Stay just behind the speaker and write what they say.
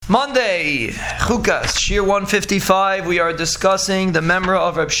Monday, Chukas, Shir 155. We are discussing the memra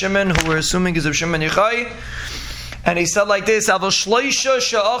of Reb Shimon, who we're assuming is Reb Shimon Yochai. And he said like this: Aval shloisha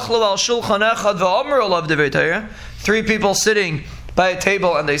she'achlu al shulchan echad ve'amru alav divrei Torah. 3 people sitting by a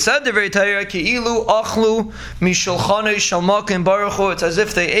table, and they said divrei Torah ki'ilu achlu mishulchanei shel makom baruch hu. It's as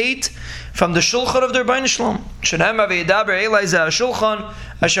if they ate from the shulchan of their Rebbeinu Shalom. Shenemar ve'yidaber elai zeh shulchan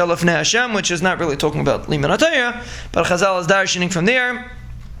asher lefnei Hashem, which is not really talking about liman Torah, but Chazal is darshaning from there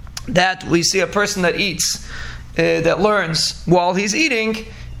that we see a person that eats, that learns while he's eating,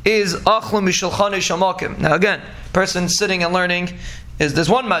 is achlu mishulchanei shel makom. Now again, person sitting and learning there's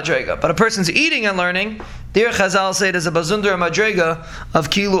one madrega, but a person's eating and learning, there Chazal say there's a bazundra madrega of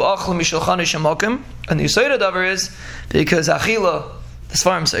kilu achlu mishulchanei shel makom. And the Yisayda davar is because achila, the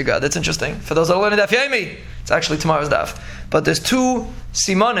Sfarim say, God, that's interesting. For those that are learning Daf Yomi, it's actually tomorrow's daf. But there's 2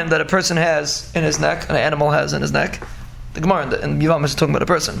 simanim that a person has in his neck, an animal has in his neck. The Gemara and Yivam is talking about a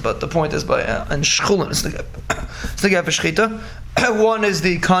person, but the point is by and shchulin is the gap of shchita. One is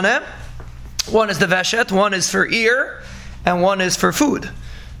the kaneh, one is the veshet, one is for ear, and one is for food.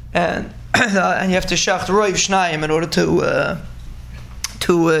 And and you have to shacht roiv shnayim in order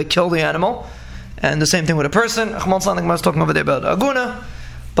to kill the animal. And the same thing with a person. Achmal Tzlan, the Gemara is talking over there about aguna.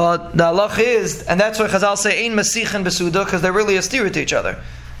 But the halach is, and that's why Chazal say ein masichin besuda, because they're really a stira to each other.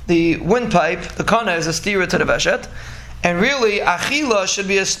 The windpipe, the kaneh, is a stira to the veshet. And really, achila should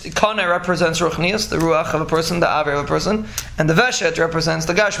be kaneh represents ruchnias, the ruach of a person, the aver of a person, and the veshet represents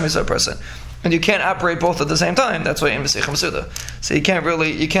the gashmis of a person. And you can't operate both at the same time. That's why in Mesichim Suda. So you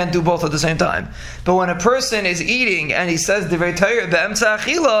can't do both at the same time. But when a person is eating and he says divrei Torah be'emtza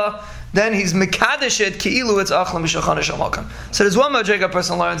achila, then he's mekadesh it ki'ilu it's achla mishulchanei shel makom. So there's one madrega a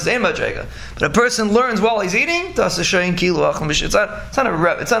person learns, same madrega. But a person learns while he's eating, that's a shayin ki'ilu achla mishulchanei.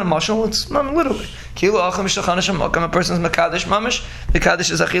 It's not a mashal, it's literally ki'ilu achla mishulchanei shel makom. A person's mekadesh mamish, mekadesh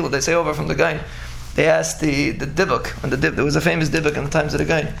is achila. They say over from the guy. They asked the dibuk, when there was a famous dibuk in the times of the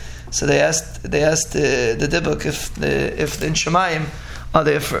guy. So they asked the dibuk if in Shemayim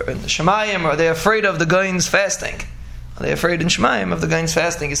are they afraid of the guys fasting? Are they afraid in Shemayim of the guys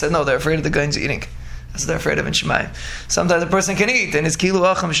fasting? He said no, they're afraid of the guys eating. That's what they're afraid of in Shemayim. Sometimes a person can eat, and it's kilu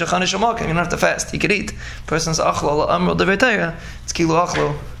achlu mishulchanei shel makom. You don't have to fast. He could eat. Person's achlu amru divrei Torah. It's kilu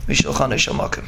achlu mishulchanei shel makom.